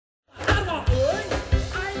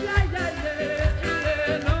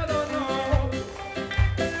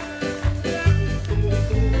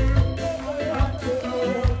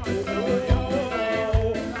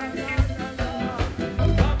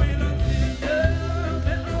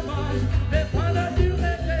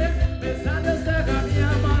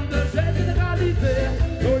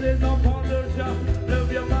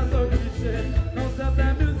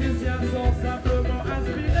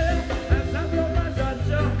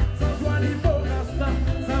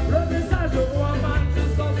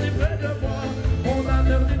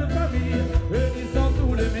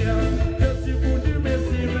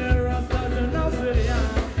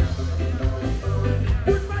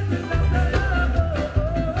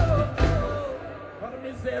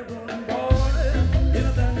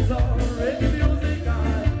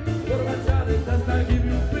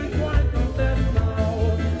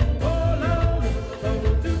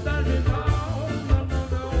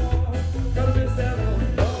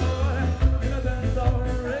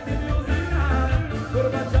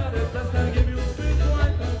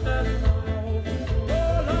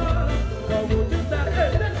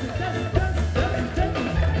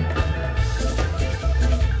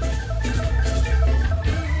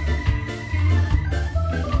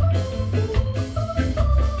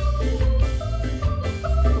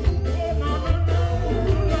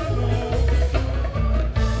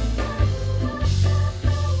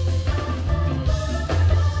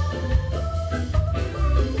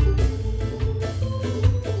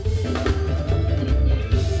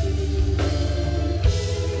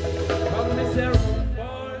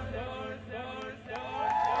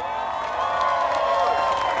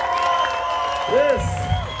Yes.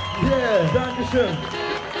 Yeah, Dankeschön.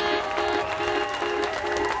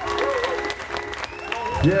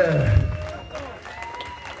 Yeah.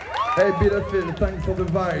 Hey, Bielefeld, thanks for the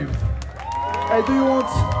vibe. Hey, do you want...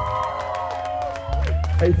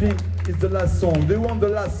 I think it's the last song. Do you want the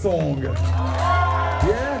last song?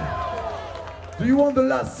 Yeah? Do you want the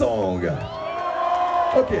last song?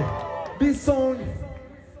 Okay. This song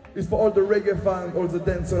is for all the reggae fans, all the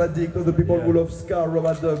dancehall addicts, all the people who love ska,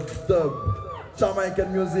 rubber dub,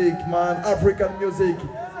 Jamaican music, man, African music,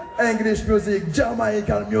 English music,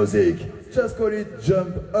 Jamaican music. Just call it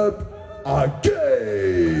Jump Up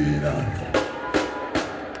Again.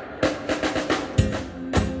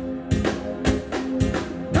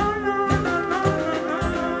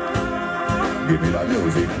 Give me that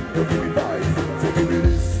music, don't give me vibes, so give me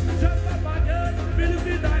this. Jump up again,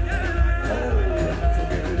 Bielefeld again. Oh, so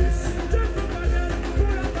give me this. Jump up again,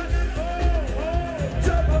 pull up again. Oh,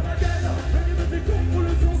 jump up again. Reggae music pour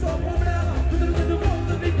le son sans problème. Tout le monde devant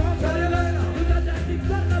de vie quand elle est reine. Tout à l'heure qui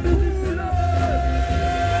sonne la musique c'est la même.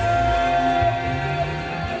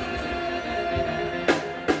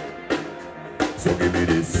 So give me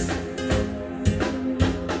this.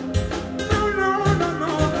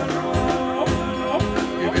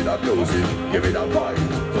 Music, give me that vibe,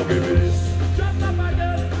 so give me this. jump up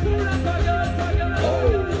again, pull up again.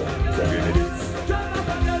 Oh, so give me this. Jump up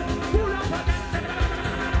again, pull up again.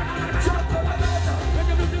 Jump up again.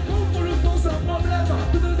 Reggae music pour le son sans problème.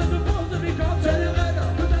 Tout le monde devant de vie quand elle est reine.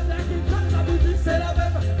 Tout à l'heure qui sonne la musique c'est la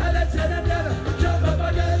même. Elle est tienne et mienne. Jump up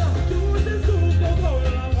again. Tout est sous contrôle.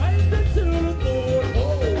 La vibe est sur le trône.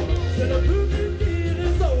 C'est le public qui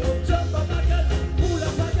résonne. Jump up again, pull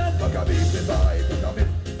up again. Maccabi, the vibe, Maccabi.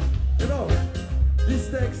 You know, this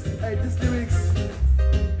text, hey, this lyrics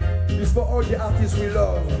is for all the artists we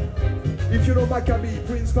love. If you know Maccabi,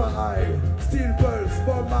 Prince Fahai, Steel Pulse,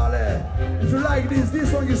 Bob Marley, if you like this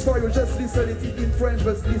song is for you. Just listen it in French,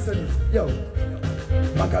 but listen it. Yo.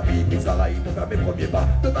 Maccabi, Prince Fahai, pour faire mes premiers pas.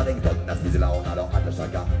 De Paddington à Switzerland, alors à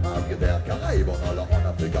Chaka, Angleterre, Caraïbes, alors en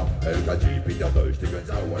Afrique. LKG, Peter Deutsch, Tiggins,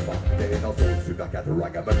 Alwafa, des danseurs, Super Cat,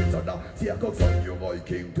 Ragamuffin, Soda, Sir Coxon, New Roy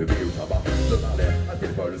King, Tubi ou Chaba. De Marley à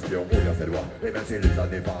Steel Pulse, qui ont ouvert ses doigts. Et même si les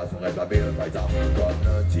années passent, on reste la belle fighter. Comme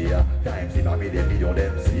un tir, KMC parmi des millions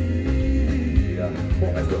d'MC.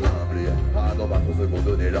 On reste humble, à nos battre ceux qu'on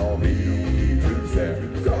donnait l'envie. Tu le sais,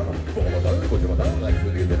 comme pour votre côté, votre règle,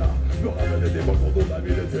 vous n'étiez là. Me ramener des mots pour ton ami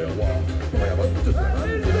le terroir. Pour rien, je suis là, c'est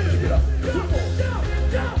le petit là.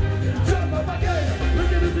 Jump up again.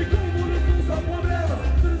 Reggae music pour le son sans problème.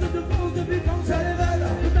 Tout le monde devant de vie quand elle est reine.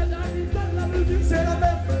 Tout à l'heure qui sonne la musique c'est la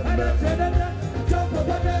même. Elle est tienne et mienne. Jump up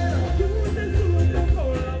again. Tout est sous le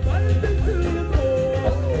contrôle. La vibe est sur le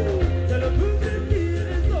trône. C'est le public qui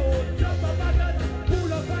résonne. Jump up again. Pull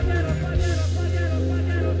up again.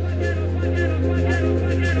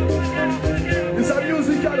 It's a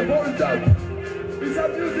musical hold up. It's a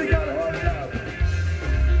musical hold up.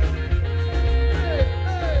 Hey,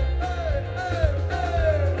 hey, hey, hey, hey,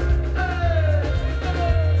 hey.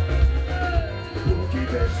 Pour qui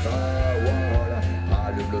fait ça, voilà.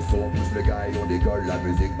 Allume le son, pousse le gars et on décolle la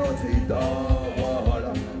musique. Notre idole,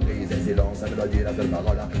 voilà. Brise et silence, la mélodie, la seule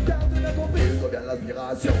parole. Garde la comprise, revient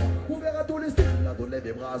l'inspiration. Ouvert à tous les styles, à toutes les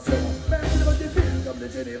vibrations. Même si les votes défilent comme des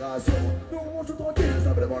générations. Nous on joue tranquille,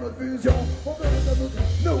 simplement notre fusion. On veut rester notre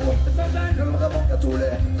nous. Ne vraiment qu'à tous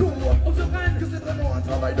les coups. On se prenne Que c'est vraiment un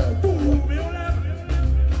travail de fou. mais on l'aime.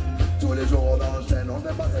 Tous les jours on enchaîne, on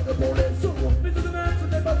n'est pas que pour les sourds. Mais tout de même Ce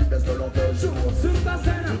n'est pas du best que l'on te joue. sur ta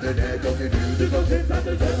scène. Tout est né, continue, du côté de ta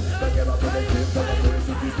tête. T'inquiète pas, collectif, ça va tous les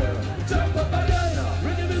sous-systèmes. Jump up again.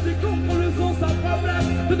 Reggae music pour le son sans problème.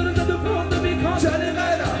 Tout le monde devant de vie quand elle est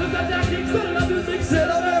reine. Tout à l'heure qui sonne la musique c'est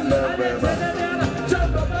la même. Elle est tienne et mienne.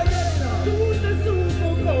 Jump up again. Tout est sous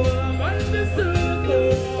contrôle. La vibe est sur le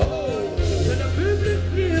trône. C'est le public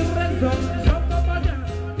qui résonne. Jump up again.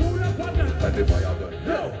 Pull up again. And the fire gun.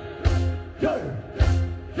 Yo! Yo!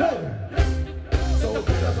 Yo! So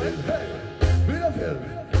Bielefeld, hey! Bielefeld,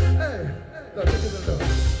 hey! Now take it down.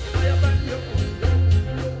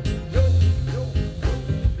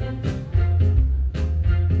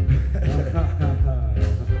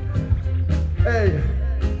 Hey!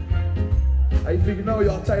 I think now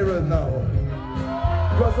you're tired now.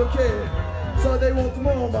 It was okay. So they want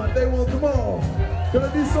more, man. They want more. Gonna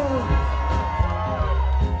be song.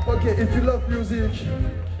 Okay, if you love music,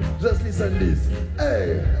 just listen this.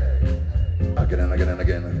 Hey! Again and again and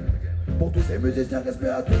again. Pour tous ces musiciens, respect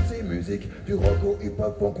à toutes ces musiques. Du rock au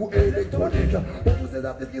hip-hop, funk ou électronique. Pour tous ces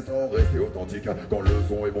artistes qui sont restés authentiques. Quand le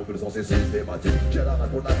son est bon, tout le son c'est systématique. J'ai la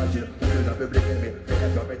rate pour la machine, pour les un public ennemi.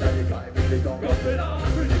 C'est comme Metallica et musique en gospel.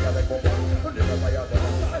 Musique avec mon bras, on ne va pas y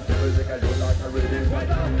attendre. Reste musical,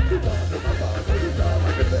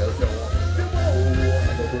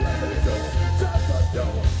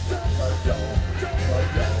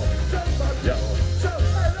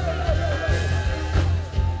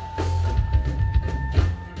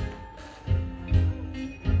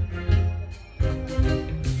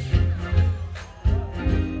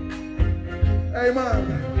 Hey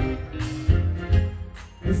man,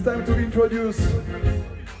 it's time to introduce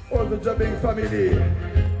all the jabbing family.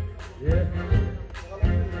 Yeah.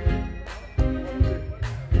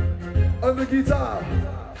 On the guitar,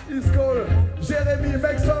 it's called Jeremy.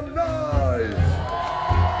 Make some noise.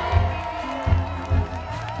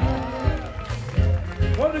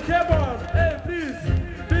 On the keyboard, hey please,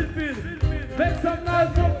 Bielefeld, make some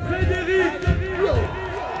noise for Frédéric.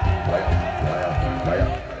 Fire, fire,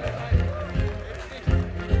 fire.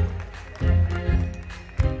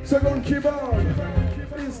 Second keyboard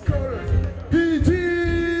is called PT.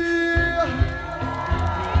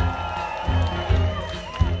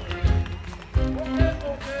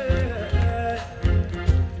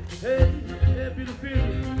 Hey,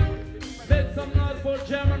 Bielefeld, make some noise for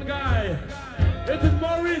German guy. It is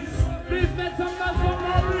Moritz. Please make some noise for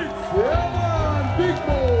Moritz. Yeah man, big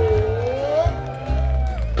boy.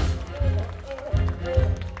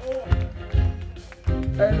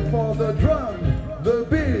 And for the drum, the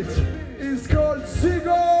beat is called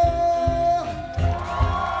Zigo.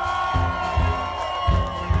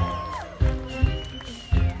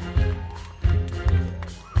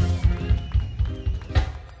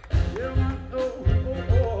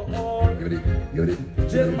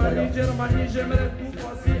 Germanie, j'aimerais que vous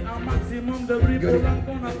fassiez un maximum de bruit pour l'homme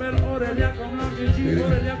qu'on appelle Aurélien comme l'homme que dit,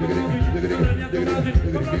 Aurélien comme l'homme que dit, Aurélien comme l'homme que dit,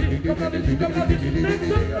 comme l'homme que dit, comme l'homme que dit, comme l'homme que dit,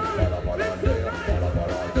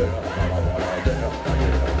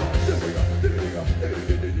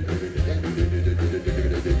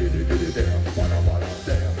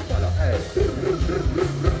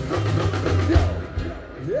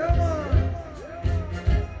 Yeah man.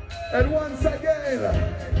 And once again,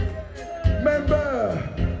 member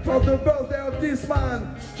for the birthday of this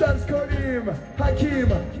man, just call him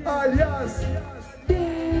Hakim alias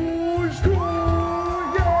Bushku.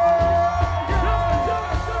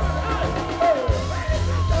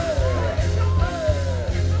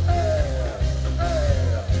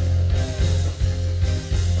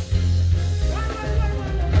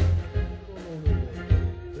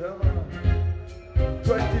 Yeah, man.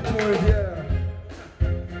 22 is here.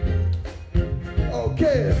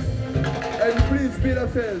 Okay. And please,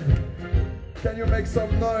 Bielefeld, can you make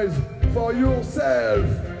some noise for yourself?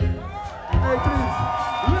 Hey, please,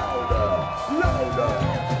 louder, louder.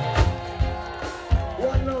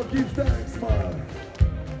 One now, give thanks, man.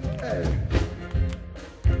 Hey.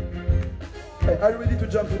 Hey, are you ready to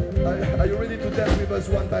jump? Are you ready to dance with us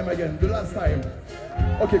one time again? The last time.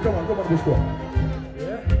 Okay, come on, Bushko.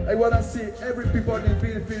 Yeah. I wanna see every people in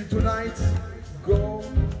Bielefeld tonight go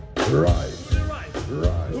right. Right.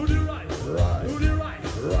 Right. Who do right? Right. Who do right?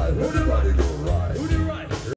 Right. Everybody go